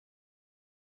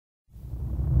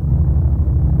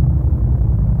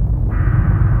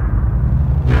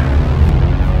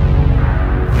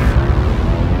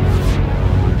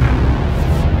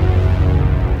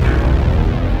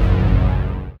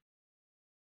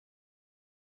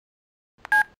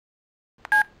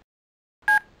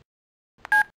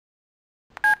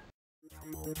Tell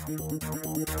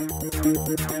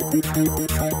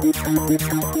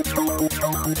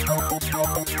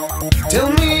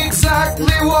me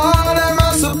exactly what am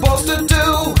I supposed to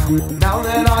do now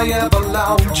that I have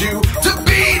allowed you to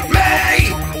beat me?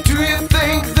 Do you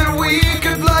think that we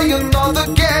could play another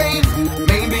game?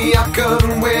 Maybe I could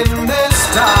win this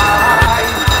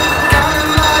time. Kind of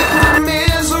like the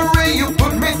misery you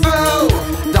put me through.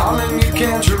 Darling, you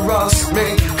can't trust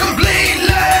me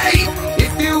completely.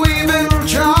 If you even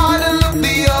try to look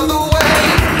the other way,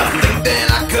 I think that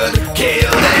I could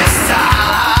kill this time.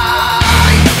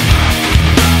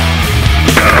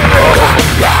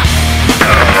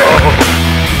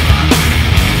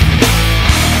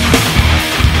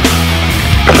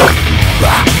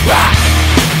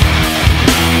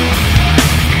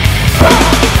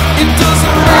 It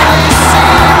doesn't really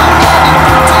seem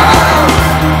anything to you,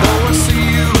 though I see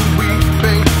you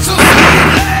weeping so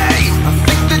sweetly. I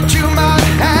think that you might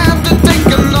have to take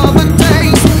another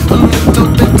taste, a little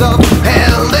bit of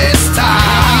hell this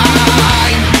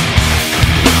time.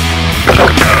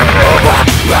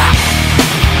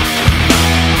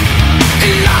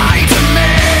 Lie to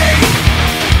me.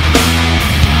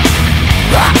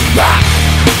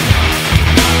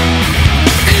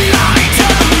 Lie to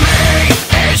me.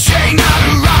 Is she not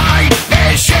right?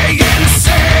 Is she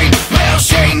insane? Will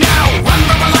she now run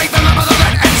for her life and the mother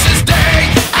that ends this day?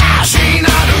 Is she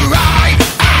not right?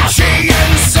 Is she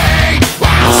insane?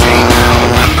 Will she now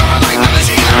run for her life and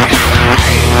she die?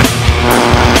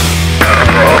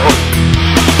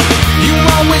 You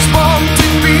always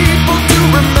wanted people to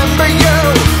remember